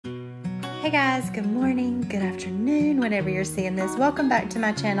Hey guys, good morning, good afternoon, whenever you're seeing this. Welcome back to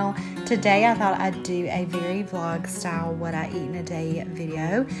my channel. Today I thought I'd do a very vlog style what I eat in a day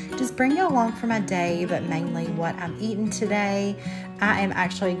video. Just bring you along for my day, but mainly what I'm eating today. I am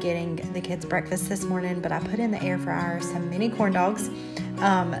actually getting the kids breakfast this morning, but I put in the air fryer some mini corn dogs.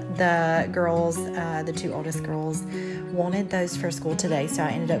 The girls, the two oldest girls, wanted those for school today, so I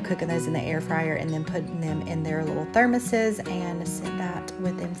ended up cooking those in the air fryer and then putting them in their little thermoses and sent that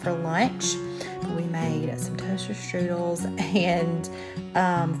with them for lunch. We made some toaster strudels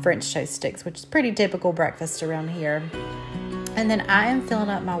and French toast sticks, which is pretty typical breakfast around here. And then I am filling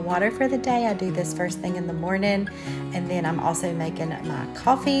up my water for the day. I do this first thing in the morning, and then I'm also making my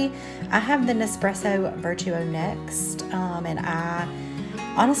coffee. I have the Nespresso Virtuo Next, and I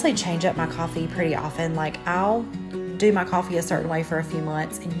honestly change up my coffee pretty often. Like, I'll do my coffee a certain way for a few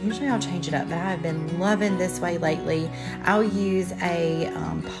months and usually I'll change it up, but I've been loving this way lately. I'll use a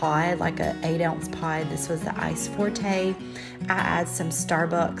pod, like an 8-ounce pod. This was the Ice Forte. I add some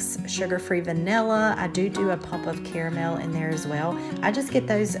Starbucks sugar-free vanilla. I do a pump of caramel in there as well. I just get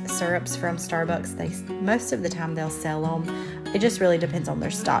those syrups from Starbucks. Most of the time they'll sell them. It just really depends on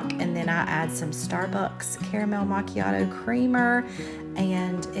their stock. And then I add some Starbucks caramel macchiato creamer,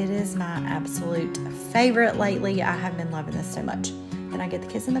 and it is my absolute favorite lately. I have been loving this so much. Then I get the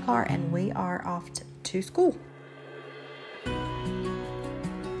kids in the car and we are off to school.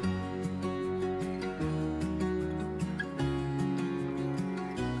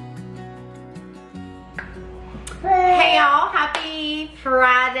 Hey y'all, happy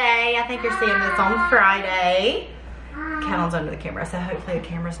Friday. I think you're seeing this on Friday. Callum's under the camera, so hopefully the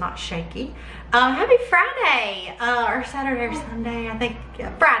camera's not shaky. Happy Friday, or Saturday or Sunday, I think,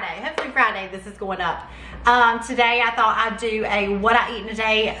 yeah, Friday, hopefully Friday this is going up. Today I thought I'd do a what I eat in a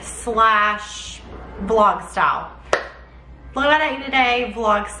day / vlog style. What I eat in a day,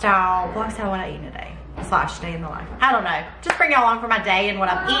 vlog style what I eat in a day / day in the life. I don't know, just bring you along for my day and what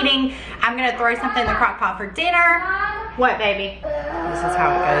I'm eating. I'm gonna throw something in the crock pot for dinner. What, baby? This is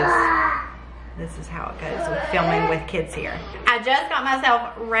how it goes. This is how it goes with filming with kids here. I just got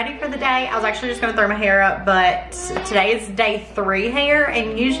myself ready for the day. I was actually just gonna throw my hair up, but today is day 3 hair,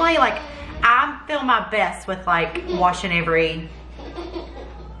 and usually like I feel my best with like washing every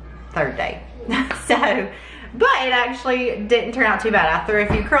 3rd day. But it actually didn't turn out too bad. I threw a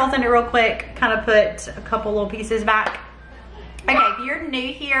few curls in it real quick, kind of put a couple little pieces back. Okay, if you're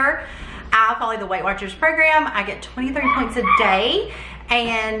new here, I follow the Weight Watchers program. I get 23 points a day,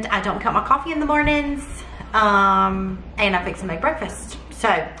 and I don't cut my coffee in the mornings, and I fix and make breakfast. So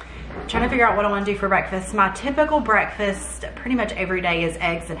I'm trying to figure out what I want to do for breakfast. My typical breakfast pretty much every day is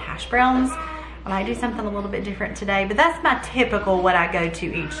eggs and hash browns. I might do something a little bit different today, but that's my typical what I go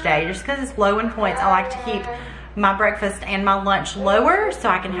to each day. Just because it's low in points, I like to keep my breakfast and my lunch lower so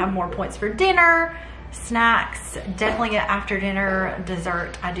I can have more points for dinner, snacks, definitely after dinner,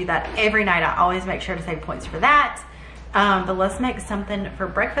 dessert. I do that every night. I always make sure to save points for that. But let's make something for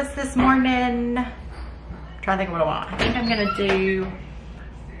breakfast this morning. I'm trying to think of what I want. I think I'm gonna do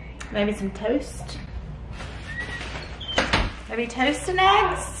maybe some toast. Maybe toast and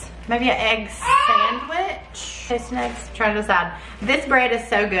eggs. Maybe an egg sandwich. Toast and eggs, I'm trying to decide. This bread is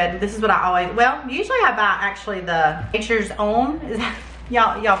so good. This is what I always, well, usually I buy actually the Nature's Own.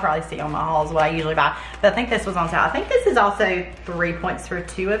 Y'all probably see on my hauls what I usually buy, but I think this was on sale. I think this is also 3 points for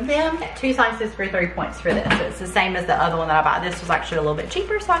 2 of them. 2 slices for 3 points for this. It's the same as the other one that I bought. This was actually a little bit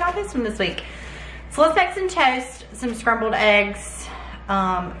cheaper, so I got this one this week. So let's make some toast, some scrambled eggs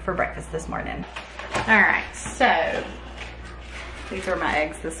for breakfast this morning. All right, so these are my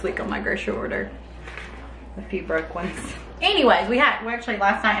eggs this week on my grocery order. A few broke ones. Anyways, we actually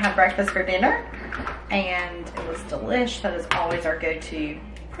last night had breakfast for dinner, and it was delish. That is always our go-to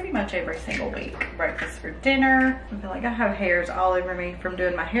pretty much every single week. Breakfast for dinner. I feel like I have hairs all over me from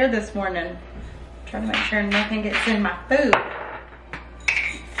doing my hair this morning. Trying to make sure nothing gets in my food.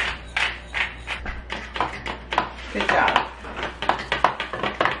 Good job.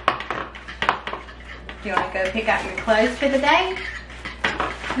 Do you want to go pick out your clothes for the day?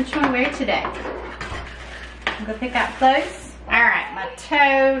 What you want to wear today? I'm gonna pick out clothes. All right, my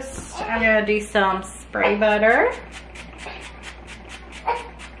toast. I'm gonna do some spray butter.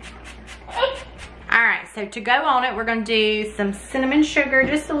 All right, so to go on it, we're gonna do some cinnamon sugar,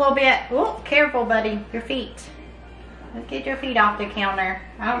 just a little bit. Oh, careful, buddy, your feet. Let's get your feet off the counter.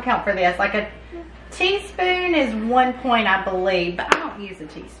 I don't count for this. Like a teaspoon is 1 point, I believe, but I don't use a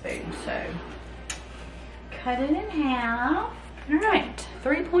teaspoon, so cut it in half. All right,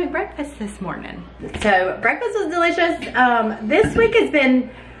 3-point breakfast this morning. So breakfast was delicious. This week has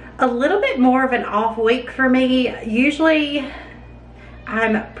been a little bit more of an off week for me. Usually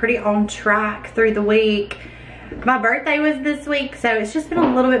I'm pretty on track through the week. My birthday was this week, so it's just been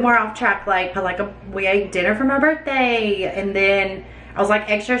a little bit more off track. Like we ate dinner for my birthday, and then I was like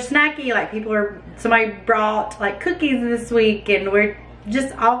extra snacky. Like somebody brought like cookies this week, and we're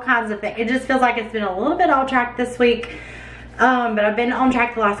just all kinds of things. It just feels like it's been a little bit off track this week. But I've been on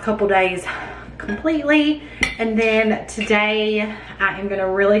track the last couple days completely. And then today I am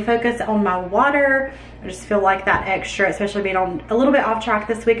gonna really focus on my water. I just feel like that extra, especially being on a little bit off track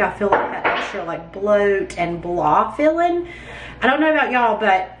this week, I feel like that extra like bloat and blah feeling. I don't know about y'all,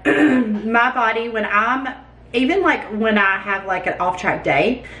 but my body, when I have like an off track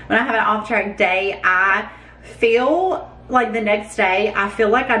day, I feel like the next day, I feel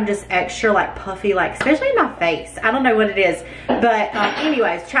like I'm just extra like puffy, like especially in my face. I don't know what it is, but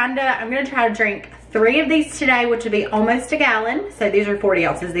anyways, I'm gonna try to drink 3 of these today, which would be almost a gallon. So these are 40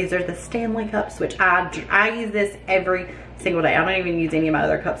 ounces. These are the Stanley cups, which I use this every single day. I don't even use any of my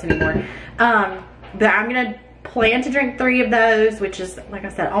other cups anymore. But I'm gonna plan to drink 3 of those, which is, like I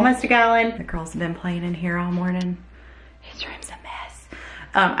said, almost a gallon. The girls have been playing in here all morning. His room's a mess.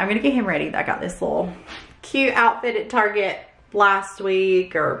 I'm gonna get him ready. I got this little cute outfit at Target last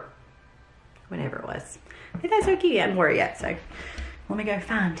week or whenever it was. I think that's so cute. I hadn't worn it yet, so let me go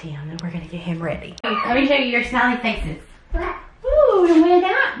find him and we're gonna get him ready. Let me show you your smiley faces. Ooh, you wear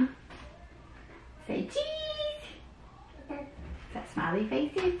that? Say cheese. Is that smiley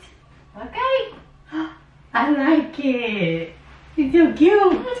faces? Okay. I like it. You're so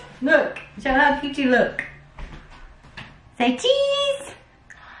cute. Look, show how cute you look. Say cheese.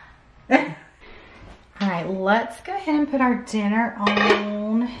 All right, let's go ahead and put our dinner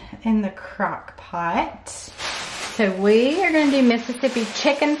on in the crock pot. So we are gonna do Mississippi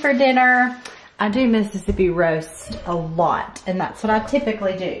chicken for dinner. I do Mississippi roast a lot, and that's what I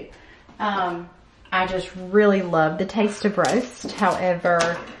typically do. I just really love the taste of roast.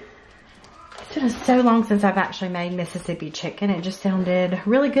 However, it's been so long since I've actually made Mississippi chicken. It just sounded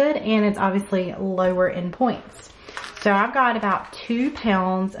really good, and it's obviously lower in points. So I've got about 2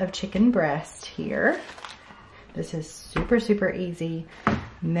 pounds of chicken breast here. This is super, super easy,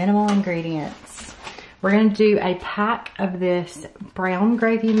 minimal ingredients. We're gonna do a pack of this brown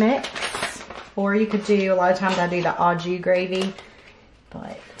gravy mix, or you could do, a lot of times I do the au jus gravy,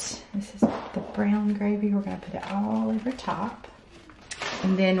 but this is the brown gravy. We're gonna put it all over top.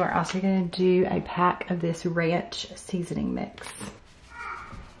 And then we're also gonna do a pack of this ranch seasoning mix.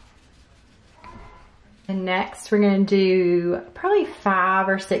 And next we're gonna do probably 5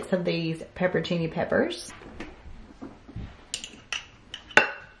 or 6 of these pepperoncini peppers.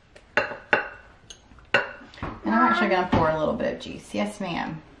 And I'm actually gonna pour a little bit of juice. Yes,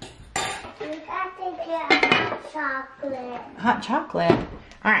 ma'am. You got to get hot chocolate. Hot chocolate.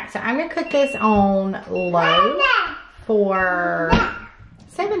 All right, so I'm gonna cook this on low for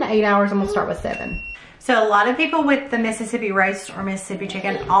 7 to 8 hours. I'm gonna start with 7. So a lot of people with the Mississippi roast or Mississippi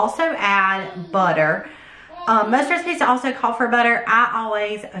chicken also add butter. Most recipes also call for butter. I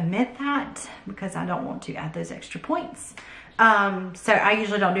always omit that because I don't want to add those extra points. So I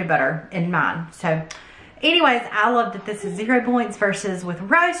usually don't do butter in mine. So anyways, I love that this is 0 points versus with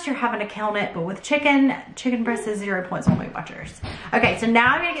roast, you're having to count it, but with chicken breast is 0 points on Weight Watchers. Okay, so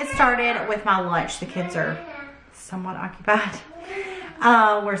now I'm gonna get started with my lunch. The kids are somewhat occupied.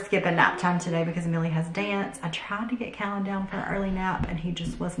 We're skipping nap time today because Millie has dance. I tried to get Callan down for an early nap and he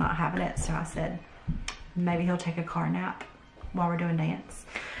just was not having it. So I said, maybe he'll take a car nap while we're doing dance.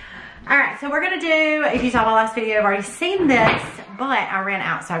 All right, so we're gonna do, if you saw my last video, I've already seen this, but I ran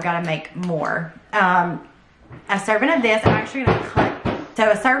out, so I've gotta make more. A serving of this, I'm actually gonna cut. So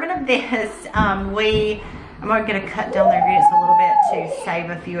a serving of this, I'm gonna cut down the ingredients a little bit to save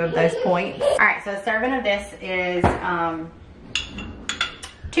a few of those points. All right, so a serving of this is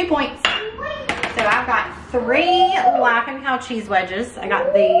 2 points. So I've got 3 Life and Cow cheese wedges. I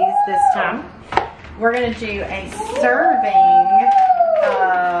got these this time. We're gonna do a serving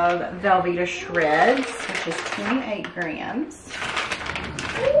of Velveeta shreds, which is 28 grams.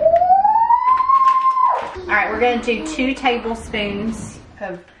 All right, we're gonna do 2 tablespoons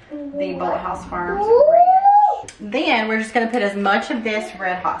of the Bullet House Farms ranch. Then we're just gonna put as much of this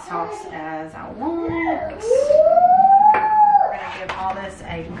red hot sauce as I want. We're gonna give all this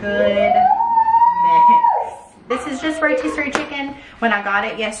a good mix. This is just rotisserie chicken. When I got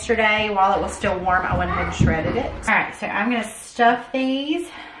it yesterday, while it was still warm, I went ahead and shredded it. All right, so I'm gonna stuff these.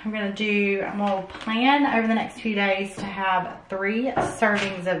 I'm gonna plan over the next few days to have 3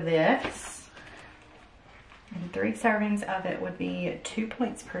 servings of this. And 3 servings of it would be 2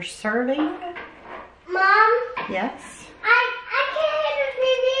 points per serving. Mom? Yes? I can't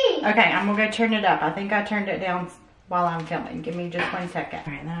hit the TV. Okay, I'm gonna go turn it up. I think I turned it down while I'm filming. Give me just 1 second.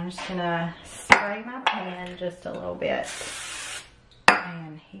 All right, then I'm just gonna spray my pan just a little bit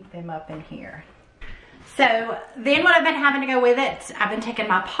and heat them up in here. So then what I've been having to go with it, I've been taking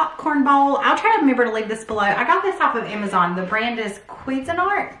my popcorn bowl. I'll try to remember to leave this below. I got this off of Amazon. The brand is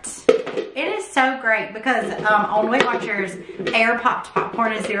Cuisinart. It is so great because on Weight Watchers, air popped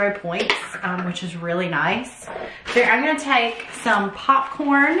popcorn is 0 points, which is really nice. So I'm gonna take some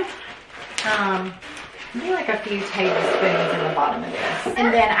popcorn, maybe like a few tablespoons in the bottom of this.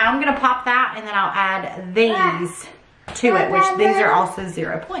 And then I'm gonna pop that and then I'll add these to it, which these are also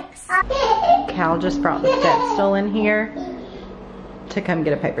 0 points. Cal just brought the step stool in here to come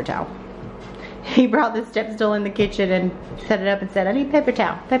get a paper towel. He brought the step stool in the kitchen and set it up and said, I need paper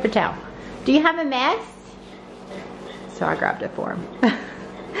towel, paper towel. Do you have a mess? So I grabbed it for him.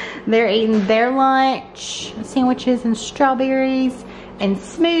 They're eating their lunch, sandwiches and strawberries and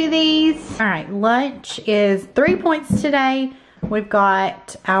smoothies. All right, lunch is 3 points today. We've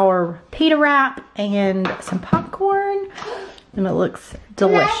got our pita wrap and some popcorn, and it looks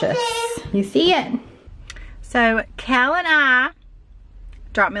delicious. You see it? So Cal and I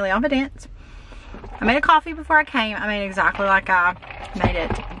dropped Millie off at dance. I made a coffee before I came. I made exactly like I made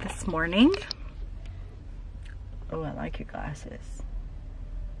it this morning. Oh, I like your glasses.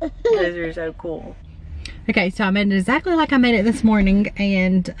 Those are so cool. Okay, so I made it exactly like I made it this morning,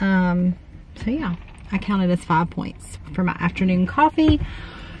 and so yeah, I counted as 5 points for my afternoon coffee.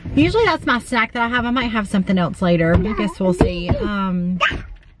 Usually that's my snack that I have. I might have something else later. I guess we'll see.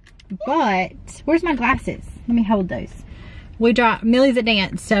 But where's my glasses? Let me hold those. We dropped Millie's at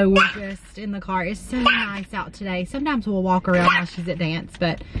dance, so we're just in the car. It's so nice out today. Sometimes we'll walk around while she's at dance,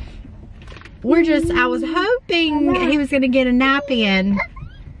 but we're just, I was hoping he was gonna get a nap in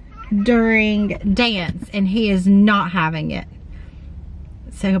during dance, and he is not having it.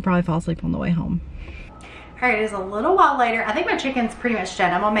 So he'll probably fall asleep on the way home. All right, it is a little while later. I think my chicken's pretty much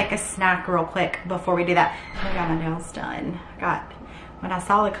done. I'm gonna make a snack real quick before we do that. I got my nails done. When I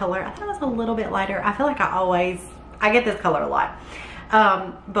saw the color, I thought it was a little bit lighter. I feel like I get this color a lot.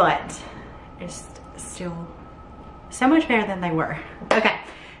 But it's still so much better than they were. Okay,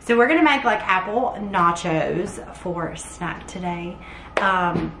 so we're gonna make like apple nachos for snack today.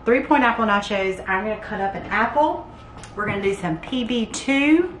 3 point apple nachos. I'm gonna cut up an apple. We're gonna do some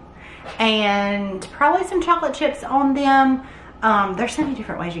PB2 and probably some chocolate chips on them. There's so many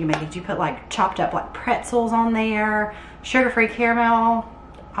different ways you can make it. You put like chopped up like pretzels on there, sugar-free caramel,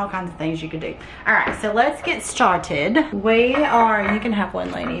 all kinds of things you could do. All right, so let's get started. You can have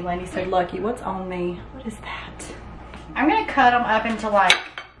one, Lainey. Lainey said, Lucky, what's on me? What is that? I'm gonna cut them up into like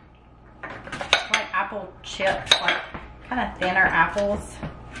apple chips, like kind of thinner apples.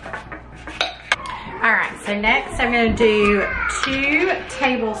 All right, so next I'm gonna do 2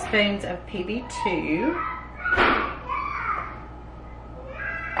 tablespoons of PB2.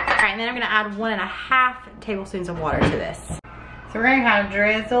 All right, and then I'm gonna add 1.5 tablespoons of water to this. So we're gonna kind of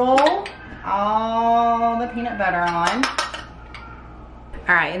drizzle all the peanut butter on.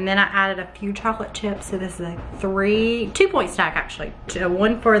 All right, and then I added a few chocolate chips. So this is a 2 point snack actually.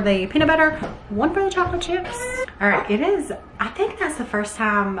 1 for the peanut butter, 1 for the chocolate chips. All right, it is, I think that's the first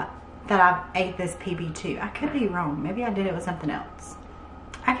time that I've ate this PB2. I could be wrong. Maybe I did it with something else.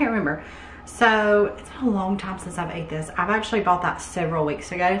 I can't remember. So it's been a long time since I've ate this. I've actually bought that several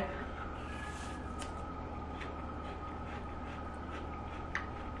weeks ago.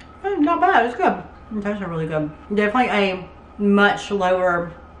 Not bad, it's good. Those are really good. Definitely a much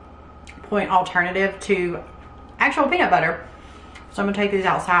lower point alternative to actual peanut butter. So I'm gonna take these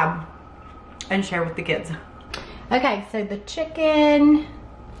outside and share with the kids. Okay, so the chicken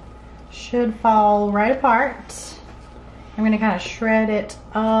should fall right apart. I'm gonna kind of shred it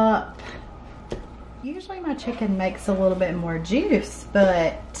up. Usually my chicken makes a little bit more juice,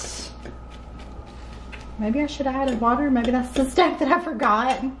 but maybe I should have added water. Maybe that's the step that I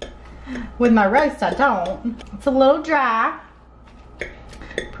forgot. With my roast, I don't. It's a little dry.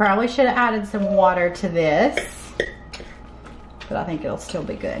 Probably should have added some water to this, but I think it'll still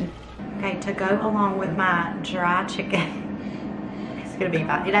be good. Okay, to go along with my dry chicken, it's gonna be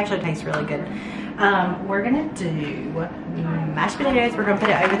fine. It actually tastes really good. We're gonna do mashed potatoes. We're gonna put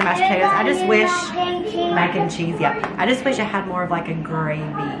it over the mashed potatoes. I just wish, mac and cheese, yeah. I just wish I had more of like a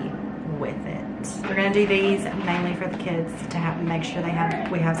gravy with it. We're gonna do these mainly for the kids to make sure we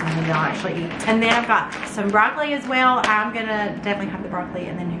have something they'll actually eat. And then I've got some broccoli as well. I'm gonna definitely have the broccoli,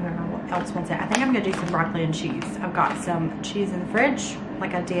 and then whoever else wants it. I think I'm gonna do some broccoli and cheese. I've got some cheese in the fridge,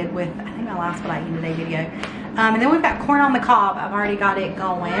 like I did with, I think my last What I Eat Today video. And then we've got corn on the cob. I've already got it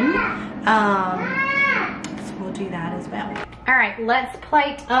going. So we'll do that as well. All right, let's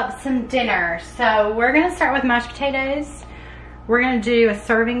plate up some dinner. So we're gonna start with mashed potatoes. We're gonna do a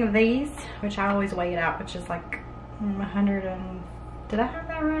serving of these, which I always weigh it out, which is like 100 and, did I have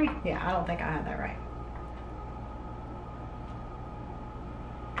that right? Yeah, I don't think I had that right.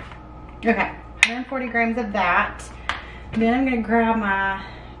 Okay, 140 grams of that. Then I'm gonna grab my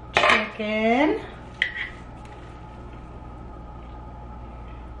chicken.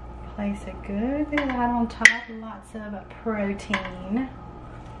 Place a good bit of that on top, lots of protein.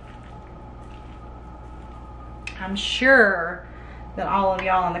 I'm sure that all of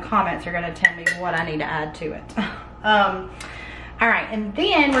y'all in the comments are gonna tell me what I need to add to it. All right, and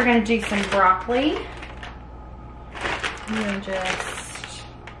then we're gonna do some broccoli. I'm gonna just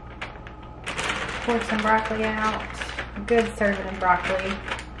pour some broccoli out. A good serving of broccoli.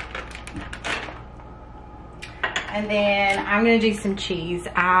 And then I'm gonna do some cheese.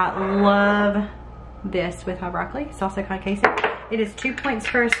 I love this with my broccoli. It's also concave. It is 2 points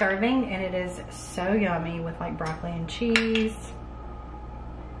per serving, and it is so yummy with like broccoli and cheese.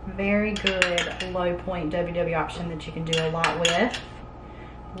 Very good low point WW option that you can do a lot with.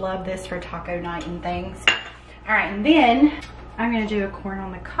 Love this for taco night and things. All right, and then I'm gonna do a corn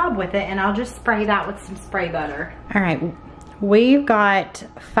on the cob with it, and I'll just spray that with some spray butter. All right, we've got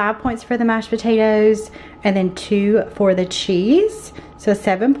 5 points for the mashed potatoes and then 2 for the cheese. So a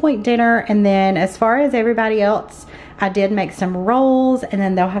 7-point dinner. And then as far as everybody else, I did make some rolls, and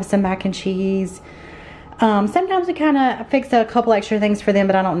then they'll have some mac and cheese. Sometimes we kind of fix a couple extra things for them,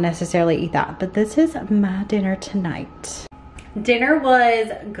 but I don't necessarily eat that. But this is my dinner tonight. Dinner was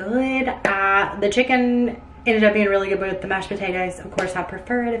good. The chicken ended up being really good with the mashed potatoes. Of course, I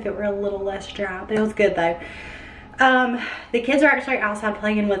prefer it if it were a little less dry, but it was good though. The kids are actually outside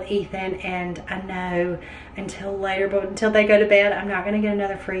playing with Ethan, and I know until later, but until they go to bed, I'm not gonna get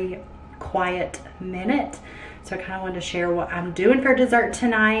another free quiet minute. So I kind of wanted to share what I'm doing for dessert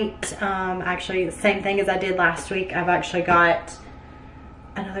tonight. Actually, the same thing as I did last week. I've actually got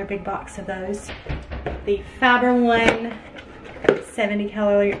another big box of those. The Faber One 70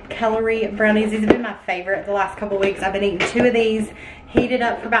 calorie brownies. These have been my favorite the last couple weeks. I've been eating 2 of these, heated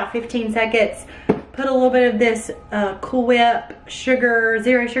up for about 15 seconds. Put a little bit of this Cool Whip sugar,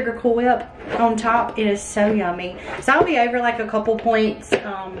 zero sugar Cool Whip on top. It is so yummy. So I'll be over like a couple points,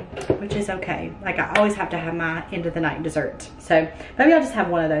 which is okay. Like I always have to have my end of the night dessert. So maybe I'll just have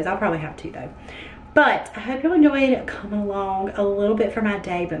one of those. I'll probably have 2 though. But I hope you enjoyed coming along a little bit for my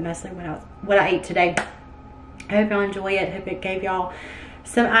day, but mostly what I ate today. I hope y'all enjoy it. Hope it gave y'all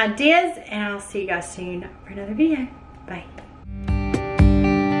some ideas, and I'll see you guys soon for another video. Bye.